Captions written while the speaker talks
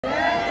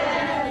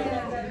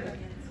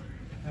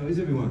is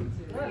everyone?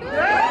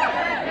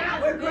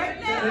 We're great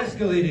now. It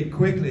escalated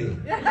quickly.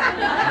 Hi,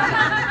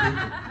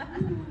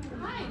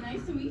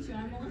 nice to meet you.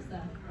 I'm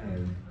Melissa.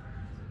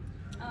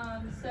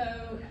 So,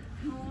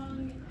 how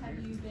long have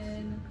you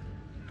been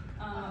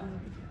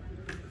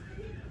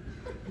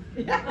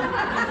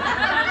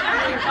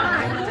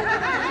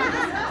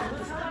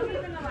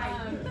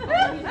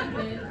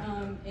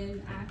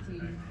in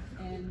acting,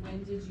 and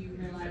when did you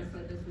realize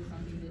that this was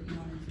something that you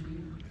wanted to do?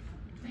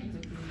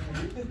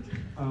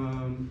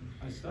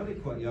 I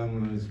started quite young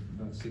when I was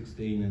about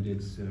 16 and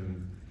did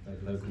some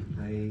local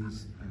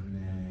plays, and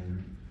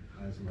then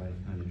as life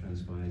kind of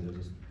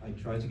transpired, I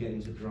tried to get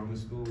into drama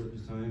school at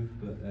the time,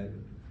 but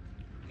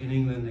in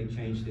England they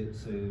changed it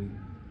so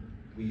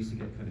we used to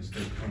get kind of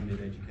state-funded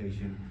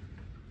education,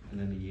 and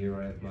then the year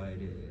I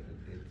applied,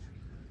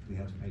 we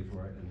had to pay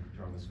for it, and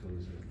drama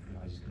schools,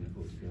 I just couldn't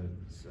afford to go,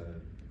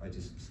 so I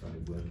just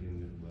started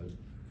working and worked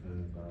for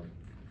about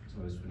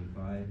until I was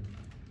 25.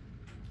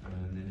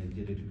 And then I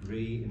did a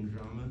degree in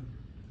drama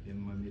in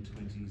my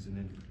mid-20s, and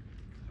then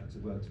had to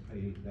work to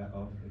pay that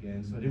off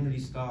again. So I didn't really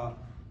start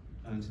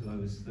until I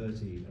was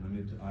 30, and I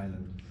moved to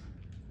Ireland,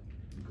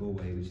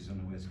 Galway, which is on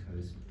the west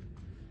coast,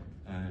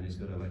 and it's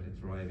got a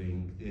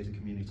thriving theatre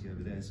community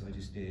over there. So I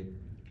just did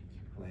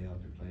play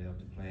after play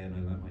after play, and I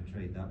learnt my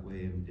trade that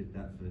way, and did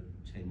that for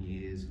 10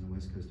 years on the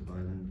west coast of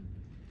Ireland,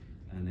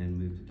 and then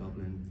moved to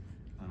Dublin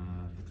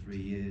for 3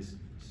 years.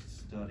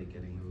 Started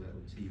getting a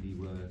little TV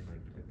work,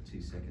 like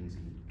 2 seconds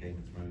in Game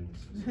of Thrones.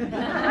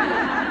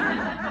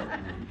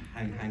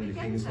 Hang the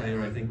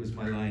Kingslayer, I think was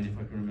my line, if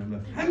I can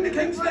remember. Hang the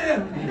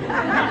Kingslayer!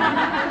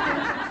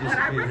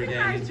 Disappeared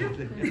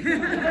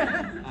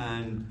again.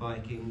 And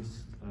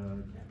Vikings,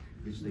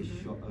 which they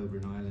shot over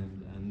in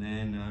Ireland, and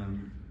then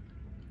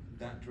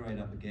that dried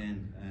up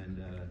again, and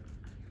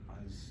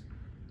I was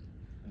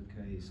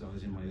okay. So I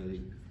was in my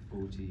early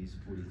 40s,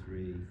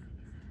 43,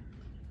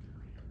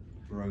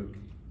 broke.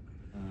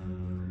 I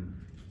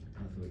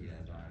thought, yeah,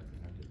 I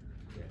have to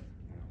get,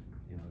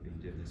 I've been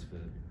doing this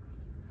for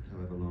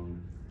however long,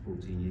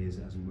 14 years,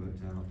 it hasn't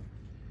worked out.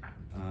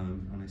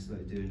 And I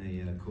started doing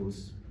a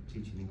course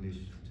teaching English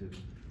to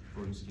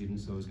foreign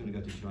students, so I was going to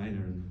go to China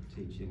and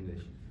teach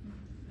English.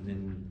 And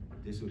then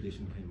this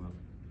audition came up,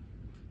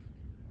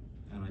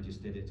 and I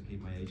just did it to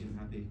keep my agent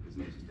happy, because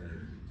I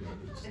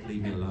was just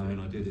leave me alone,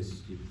 I'll do this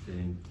stupid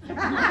thing.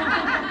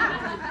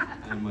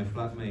 And my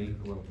flatmate,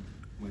 well,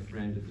 my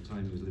friend at the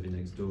time who was living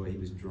next door, he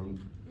was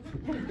drunk.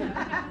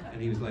 And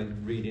he was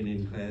reading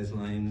in Claire's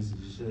lines.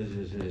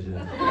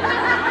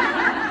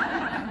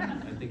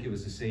 I think it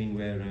was the scene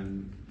where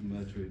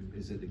Murtagh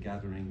is at the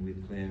gathering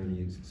with Claire, and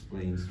he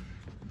explains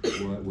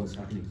what's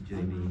happening to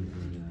Jamie.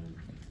 And,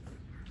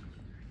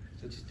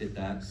 so I just did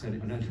that, sent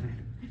it,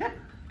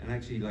 and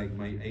actually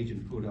my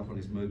agent pulled up on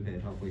his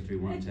moped halfway through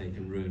one take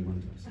and ruined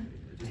one take. So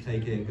just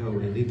take it, go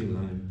away, leave me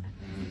alone.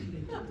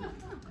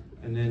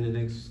 And then the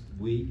next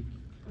week,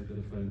 I got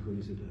a phone call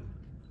and he said,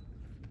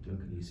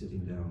 Duncan, are you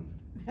sitting down?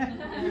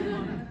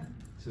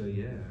 So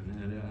yeah,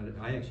 and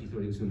I actually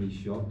thought it was going to be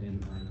shot in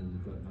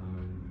Ireland, but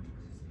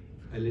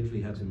I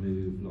literally had to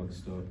move lock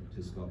stock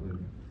to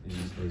Scotland in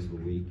the space of a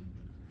week,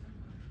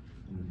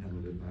 and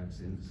haven't looked back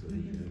since. So that's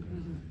my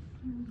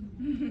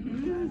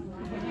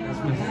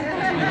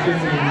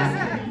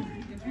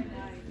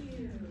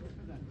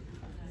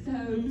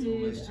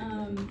journey. So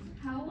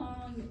how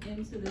long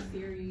into the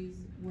series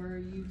were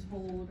you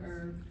told,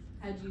 or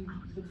had you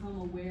become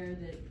aware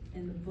that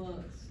in the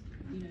books,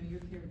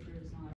 your character is not